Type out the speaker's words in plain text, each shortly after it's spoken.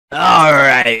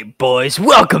Alright, boys,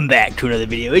 welcome back to another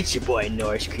video. It's your boy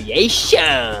Norris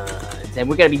Creations, and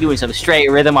we're gonna be doing some straight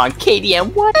rhythm on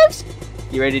KDM whatevs.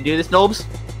 You ready to do this, Nobes?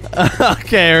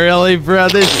 Okay, really, bro?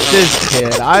 This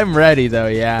kid. I'm ready though.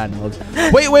 Yeah, Nobes.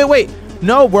 Wait.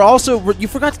 No, you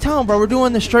forgot to tell him, bro. We're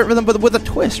doing the straight rhythm, but with a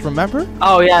twist. Remember?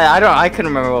 Oh yeah, I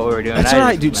couldn't remember what we were doing. That's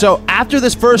alright, dude. So after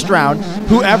this first round,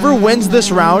 whoever wins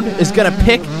this round is gonna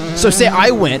pick. So say I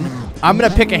win. I'm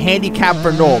gonna pick a handicap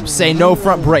for Nobes. Say no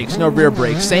front brakes, no rear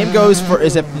brakes. Same goes for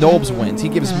as if Nobes wins. He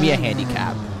gives me a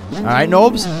handicap. All right,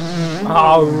 Nobes?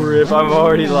 Oh, rip! I'm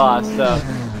already lost. So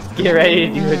get ready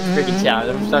to do a freaking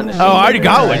challenge. I'm starting to. Oh, I already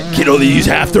got one. Kid only use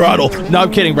half throttle. No,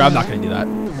 I'm kidding, bro. I'm not gonna do that.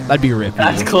 That'd be rip.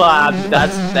 That's club.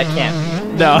 That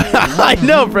can't be. No, I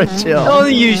know, bro. Chill.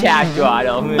 Only use half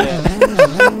throttle.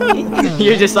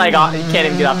 You're just like, oh, you can't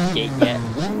even get off the gate yet.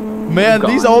 Man,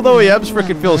 these old OEMs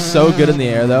freaking feel so good in the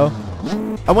air, though.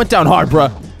 I went down hard,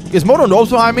 bruh. Is Moto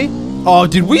Nobes behind me? Oh,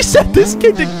 dude, we sent this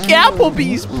kid to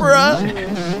Gapplebee's, bruh.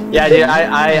 Yeah, dude,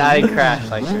 I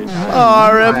crashed like 3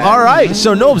 times. All right.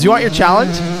 So, Nobes, you want your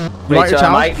challenge? Do I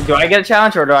get a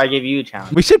challenge or do I give you a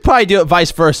challenge? We should probably do it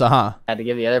vice versa, huh? I had to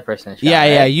give the other person a shot.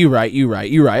 Yeah, you right.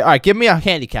 All right, give me a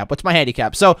handicap. What's my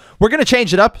handicap? So, we're going to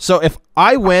change it up. So, if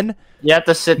I win, you have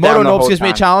to sit down Moto Nobes gives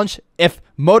me a challenge. If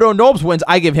Moto Nobes wins,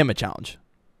 I give him a challenge.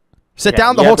 Sit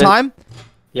down the whole time?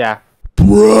 Yeah.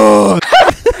 Bruh.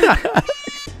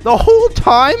 The whole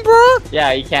time, bruh?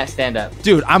 Yeah, you can't stand up.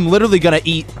 Dude, I'm literally gonna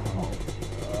eat.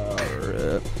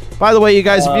 By the way, you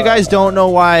guys, if you guys don't know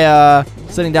why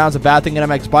sitting down is a bad thing in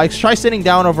Mxbikes, try sitting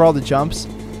down over all the jumps.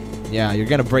 Yeah, you're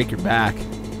gonna break your back.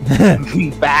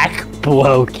 Back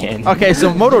broken. Okay,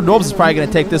 so Moto Nobes is probably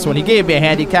gonna take this one. He gave me a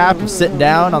handicap of sitting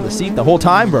down on the seat the whole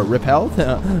time, bro. Rip health.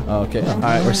 Okay, all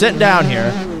right, we're sitting down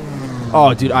here.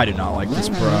 Oh, dude, I do not like this,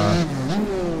 bro.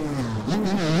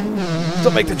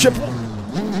 Don't make the triple.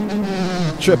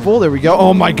 Triple, there we go.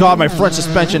 Oh my god, my front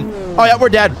suspension. Oh yeah, we're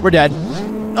dead.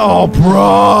 Oh,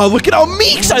 bro, look at how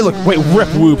meeks I look. Wait, rip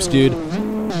whoops, dude.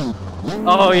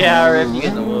 Oh yeah, rip, you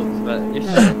get the whoops, but you're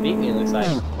starting to beat me, it looks like.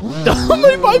 Don't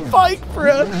my bike,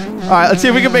 bro. All right, let's see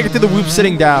if we can make it through the whoop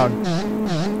sitting down.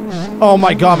 Oh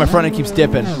my god, my front end keeps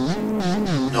dipping.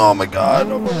 Oh my god,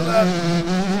 no more of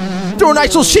that. Throw a nice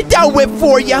little shit down whip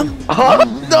for you.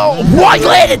 No, why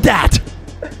landed that?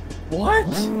 What?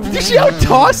 Did you see how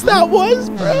tossed that was,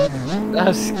 bro? That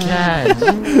was scared.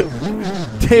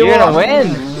 You're gonna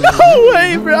win. No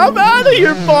way, bro. I'm out of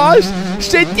here, boss.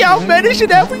 Sit down, medish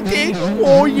and everything.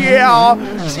 Oh, yeah.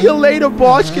 See you later,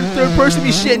 boss. Can third person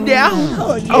be sitting down?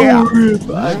 Oh, yeah.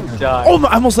 I'm done. Oh,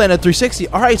 I almost landed 360.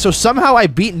 All right, so somehow I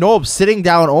beat Nobes sitting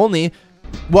down only.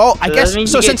 Well, I guess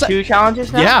so. Since 2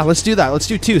 challenges now? Yeah, let's do that. Let's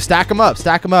do 2. Stack them up.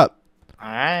 All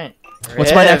right.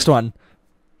 What's my next one?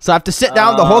 So I have to sit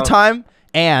down the whole time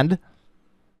and...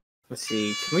 Let's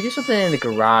see. Can we do something in the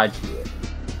garage here?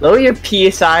 Lower your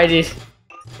PSI.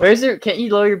 Can't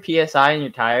you lower your PSI in your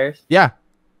tires? Yeah.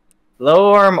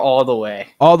 Lower them all the way.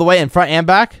 All the way in front and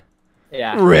back?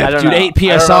 Yeah. Rip, dude. 8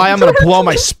 PSI. I'm going to blow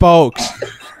my spokes.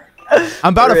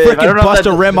 I'm about to freaking bust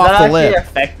a rim off the lip. Does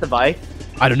that actually affect the bike?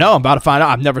 I don't know. I'm about to find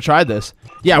out. I've never tried this.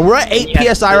 Yeah, we're at 8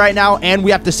 PSI right now, and we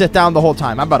have to sit down the whole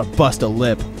time. I'm about to bust a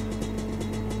lip.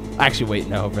 Actually, wait,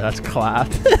 no, bro, that's clap.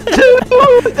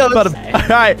 All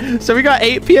right, so we got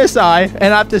 8 PSI,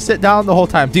 and I have to sit down the whole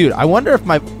time. Dude, I wonder if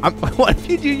what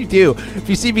if you do? If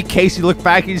you see me case, you look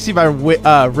back, and you see my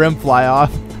rim fly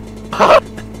off.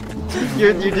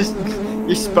 Your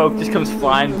spoke just comes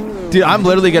flying. Dude, I'm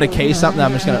literally gonna case something.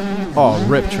 I'm just gonna,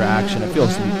 rip traction. It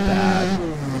feels bad.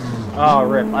 Oh,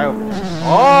 rip, I opened it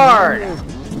hard.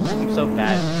 I'm so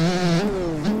bad.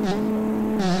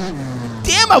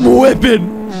 Damn, I'm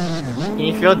whipping. Can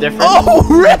you feel different? Oh,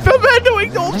 rip! I'm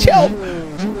doing no chill.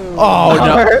 Oh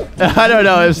no! I don't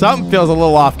know. If something feels a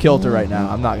little off kilter right now,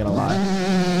 I'm not gonna lie.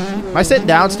 Am I sitting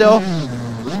down still?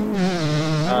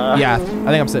 Yeah, I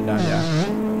think I'm sitting down.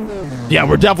 Yeah,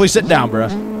 we're definitely sitting down,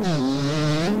 bruh.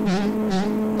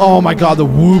 Oh my god, the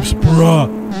whoops, bruh.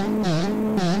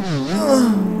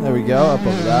 There we go. Up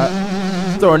over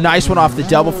that. Throw a nice one off the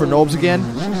double for Nobes again.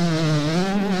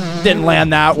 Didn't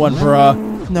land that one, bruh.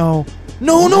 No,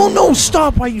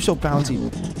 stop. Why are you so bouncy?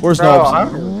 Where's Nobes? I'm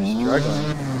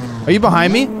struggling. Are you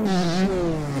behind me?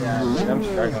 Yeah, dude, I'm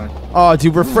struggling. Oh,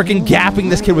 dude, we're freaking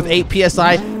gapping this kid with 8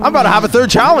 PSI. I'm about to have a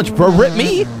 3rd challenge, bro. Rip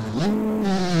me.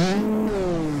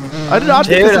 I did not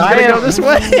think this was going to go this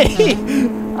way.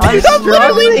 I'm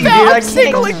struggling, dude. I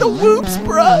can't... like the whoops,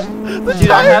 bro.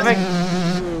 Dude, I haven't...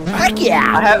 Heck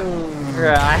yeah.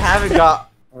 I haven't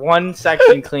got one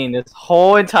section clean this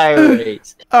whole entire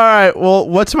race. All right. Well,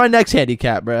 what's my next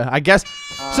handicap, bro? I guess.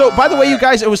 So, by the way, you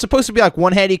guys, it was supposed to be like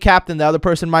one handicap, then the other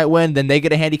person might win, then they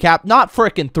get a handicap. Not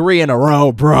freaking 3 in a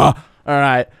row, bro. All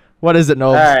right. What is it,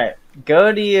 Noel? All right.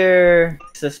 Go to your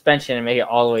suspension and make it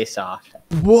all the way soft.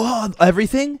 What?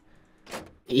 Everything?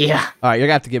 Yeah. All right. You're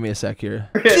gonna have to give me a sec here,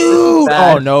 dude.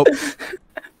 Oh nope.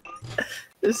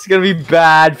 This is gonna be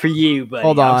bad for you, but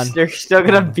hold on. They're still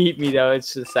gonna beat me though.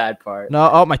 It's the sad part. No.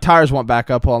 Oh, my tires went back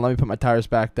up. Hold on. Let me put my tires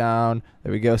back down.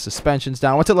 There we go. Suspension's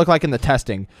down. What's it look like in the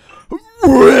testing?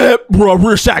 Rip, bro.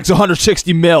 Rear sack's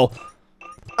 160 mil.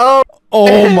 Oh.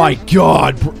 Oh my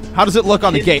god. Bro. How does it look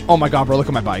on the gate? Oh my god, bro. Look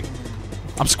at my bike.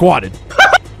 I'm squatted.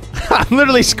 I'm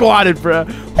literally squatted, bro.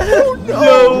 Oh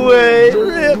No way.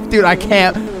 Rip. Dude, I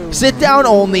can't. Sit down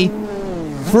only.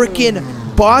 Freaking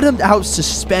bottomed out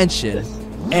suspension.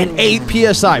 And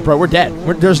 8 PSI. Bro, we're dead.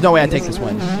 There's no way I take this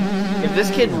win. If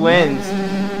this kid wins,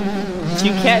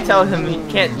 you can't tell him he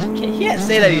can't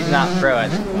say that he's not pro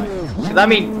at this point. Because I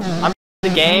mean, I'm the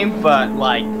game, but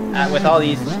like with all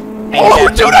these. Oh,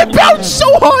 dude, I bounced so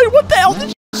high. What the hell?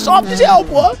 This is soft as hell,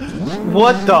 boy.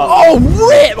 What the? Oh,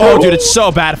 rip. Oh, dude, it's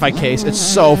so bad if I case. It's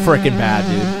so freaking bad,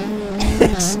 dude.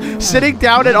 It's sitting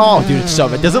down at all, dude. It's so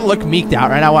bad. Does it look meeked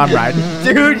out right now while I'm riding?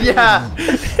 Dude, yeah.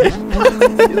 You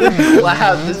look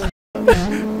loud. This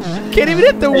can't even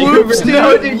hit the whoops, dude.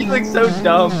 No, dude, you look so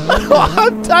dumb.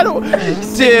 I don't.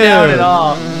 Dude. Down at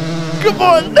all. Come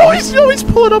on. No, he's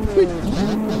pulling up.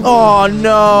 Oh,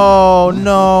 no.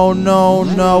 No, no,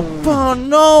 no. Oh,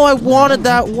 no. I wanted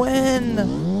that win.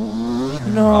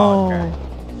 No. Oh,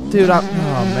 okay. Dude, oh,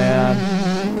 man.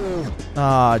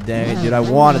 Oh, dang it, dude. I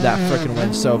wanted that freaking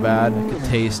win so bad. I could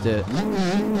taste it.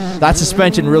 That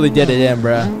suspension really did it in,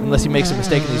 bruh. Unless he makes a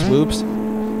mistake in these whoops.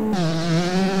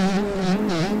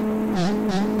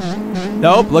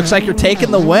 Nope. Looks like you're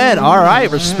taking the win. All right.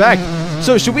 Respect.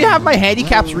 So, should we have my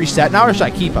handicaps reset now, or should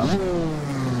I keep them?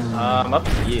 Up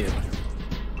to you.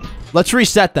 Let's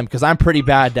reset them, because I'm pretty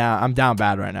bad down. I'm down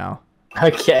bad right now.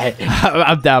 Okay.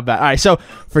 I'm down bad. All right, so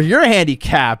for your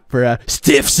handicap, bruh,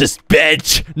 stiff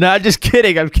suspension. No, just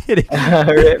kidding. I'm kidding.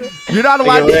 You're not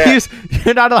allowed to use.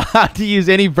 You're not allowed to use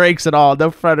any brakes at all.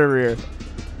 No front or rear.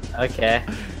 Okay.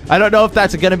 I don't know if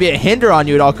that's going to be a hinder on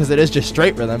you at all, because it is just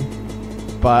straight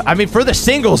rhythm. But I mean, for the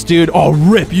singles, dude. Oh,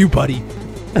 rip you, buddy.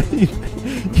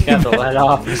 You have to let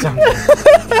off or something.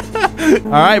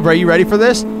 All right, bro. You ready for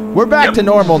this? We're back to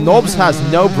normal. Nobs has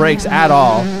no brakes at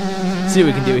all. Let's see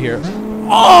what we can do here.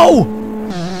 Oh!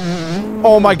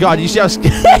 Oh my god, you see how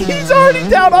he's already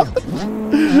down off the...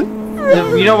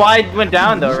 You know why it went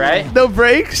down though, right? No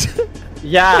brakes?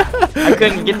 Yeah, I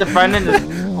couldn't get the front end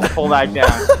to pull back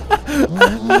down.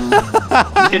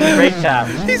 Couldn't brake tap.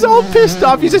 He's all pissed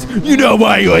off. He says, you know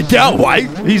why you went down, white?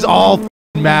 He's all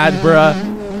mad, bruh.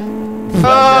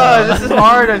 Oh, this is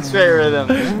hard on straight rhythm.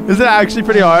 Is it actually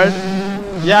pretty hard?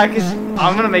 Yeah, because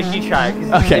I'm going to make you try.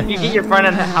 Because if you get your front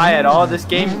end high at all, this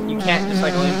game, you can't just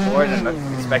like lean forward and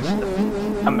expect it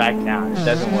to come back down. It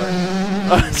doesn't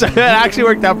work. So that actually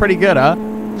worked out pretty good, huh?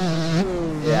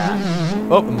 Yeah.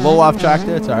 Oh, I'm a little off track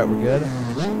there. It's all right. We're good.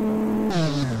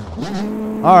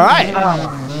 All right.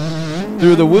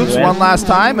 Through the whoops one last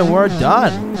time, and we're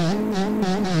done.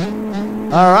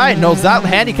 All right. No, that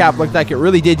handicap looked like it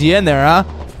really did you in there, huh?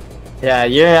 Yeah,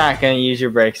 you're not going to use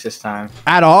your brakes this time.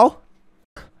 At all?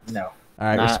 No. All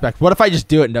right, respect. What if I just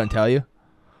do it and don't tell you?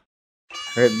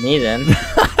 Hurt me then.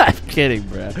 I'm kidding,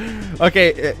 bro.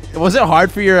 Okay, was it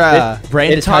hard for your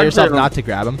brain to tell yourself not to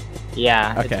grab him?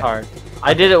 Yeah, okay. It's hard.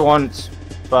 I did it once,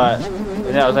 but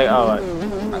then I was like, oh.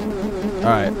 All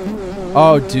right.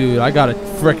 Oh, dude, I got a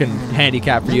freaking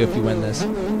handicap for you if you win this.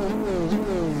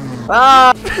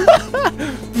 Ah!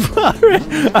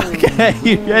 Okay,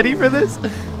 you ready for this?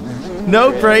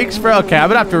 No brakes, bro. Okay, I'm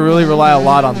gonna have to really rely a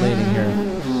lot on leaning here.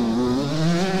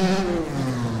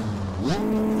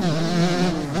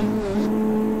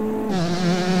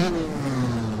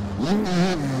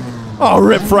 Oh,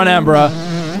 rip front end, bro.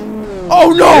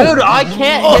 Oh no! Dude, I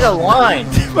can't hit a line.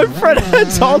 My front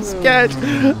end's all sketch.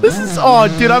 This is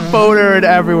dude, I'm bonering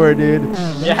everywhere, dude.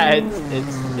 Yeah,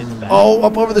 it's bad. Oh,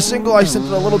 up over the single. I sent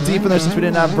it a little deep in there since we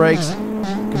didn't have brakes.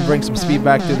 Can bring some speed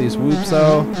back through these whoops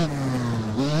though.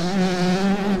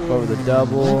 Over the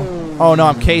double. Oh no,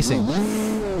 I'm casing.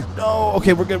 No,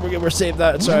 okay, we're good. We're saved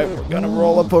that. It's alright. We're gonna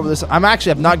roll up over this.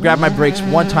 I've not grabbed my brakes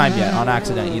one time yet on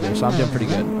accident either, so I'm doing pretty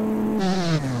good.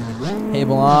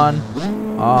 Table on,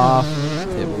 off,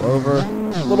 table over,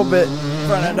 a little bit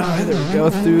front end high. There we go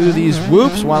through these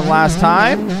whoops one last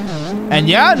time. And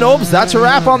yeah, Nobes, that's a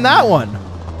wrap on that one.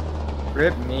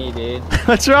 Rip me, dude.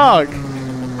 What's wrong?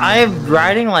 I am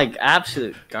riding like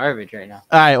absolute garbage right now.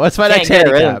 All right, what's my next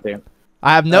handicap?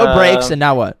 I have no brakes, and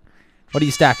now what? What are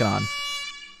you stacking on? Let's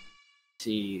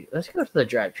see, let's go to the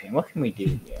drivetrain. What can we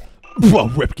do here? Whoa,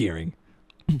 rip gearing.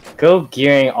 Go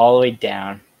gearing all the way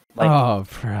down. Like, oh,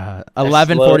 bro.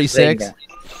 1146.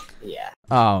 Yeah.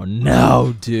 Oh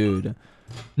no, dude.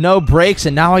 No brakes,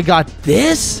 and now I got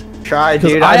this. Try,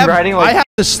 dude. I'm riding like I have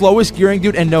the slowest gearing,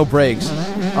 dude, and no brakes.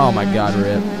 Oh my god,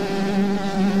 rip.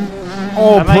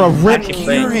 Oh, bro, rip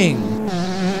gearing.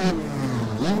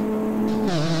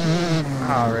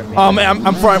 Oh, rip. Oh man,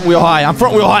 I'm front wheel high. I'm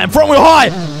front wheel high. I'm front wheel high.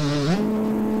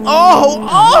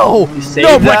 Oh,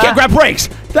 no, bro, I can't grab brakes.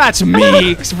 That's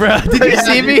Meeks, bro. Did you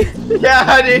see me?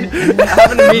 Yeah, dude. It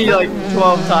happened to me like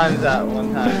 12 times at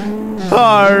one time.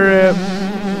 Oh, rip.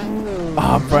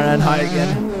 Oh, I'm front end high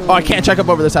again. Oh, I can't check up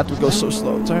over this after it goes so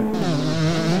slow. It's alright.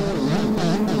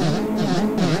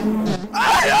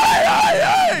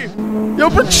 Hey! Yo,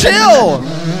 bro, chill!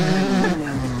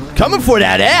 Coming for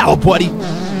that L, buddy.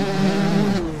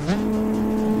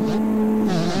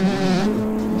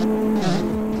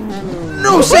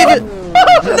 No, save it!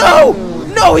 No!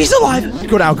 No, he's alive!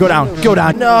 Go down, go down, go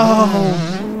down. No!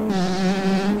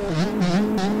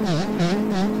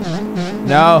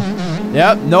 No.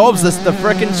 Yep, Nobes, this is the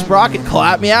frickin' sprocket.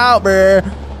 Clap me out, bruh.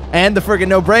 And the frickin'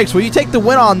 no brakes. Well, you take the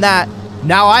win on that.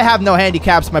 Now I have no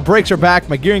handicaps. My brakes are back.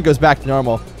 My gearing goes back to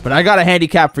normal. But I got a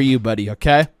handicap for you, buddy,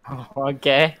 okay?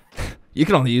 Okay. You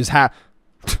can only use a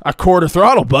quarter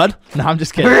throttle, bud. No, I'm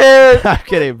just kidding. I'm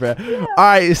kidding, bro. All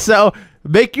right, so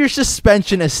make your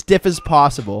suspension as stiff as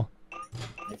possible.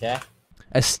 Okay.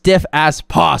 As stiff as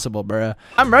possible, bro.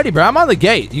 I'm ready, bro. I'm on the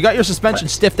gate. You got your suspension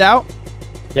stiffed out?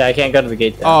 Yeah, I can't go to the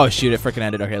gate though. Oh shoot, it freaking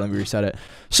ended. Okay, let me reset it.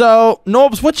 So,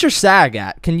 Nobes, what's your sag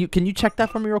at? Can you check that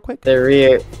for me real quick? The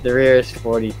rear is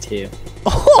 42.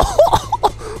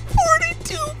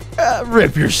 42.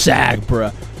 Rip your sag,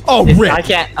 bro. Oh, rip. I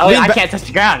can't. Oh, I can't touch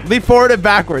the ground. Lean forward and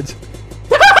backwards.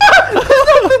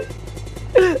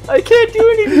 I can't do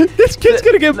anything. This kid's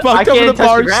gonna get bumped over the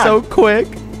bar so quick.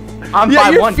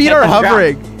 Yeah, your feet are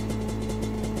hovering.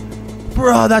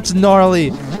 Bro, that's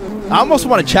gnarly. I almost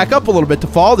want to check up a little bit to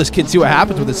follow this kid, see what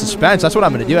happens with the suspense. That's what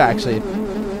I'm going to do, actually.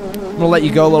 I'm going to let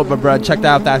you go a little bit, bro. Check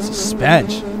out that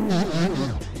suspense.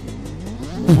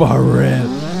 Rip.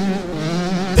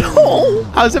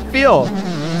 How's it feel?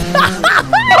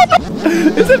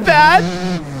 Is it bad?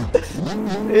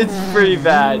 It's pretty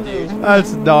bad, dude.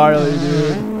 That's gnarly,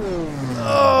 dude.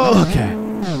 Oh, okay.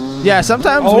 Yeah,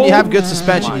 sometimes when you have good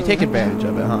suspension, you take advantage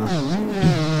of it, huh?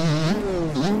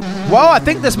 Well, I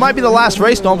think this might be the last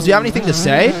race, Nobes. Do you have anything to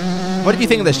say? What did you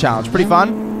think of this challenge? Pretty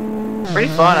fun? Pretty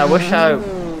fun. I wish I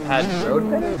had road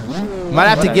better. Might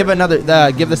have to give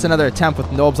this another attempt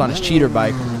with Nobes on his cheater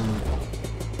bike.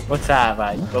 What's that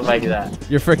bike? What bike is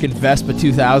that? Your freaking Vespa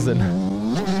 2000.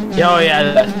 Oh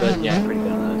yeah, that's good. Yeah, pretty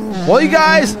good on those. Well, you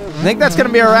guys, I think that's gonna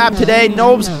be a wrap today.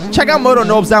 Nobes, check out Moto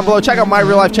Nobes down below. Check out my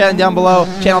real life channel down below.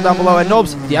 And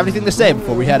Nobes, do you have anything to say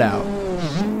before we head out?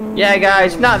 Yeah,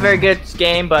 guys, not very good at this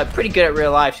game, but pretty good at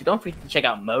real life. So don't forget to check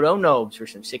out Moto Nobes for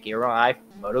some sick real life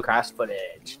motocross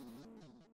footage.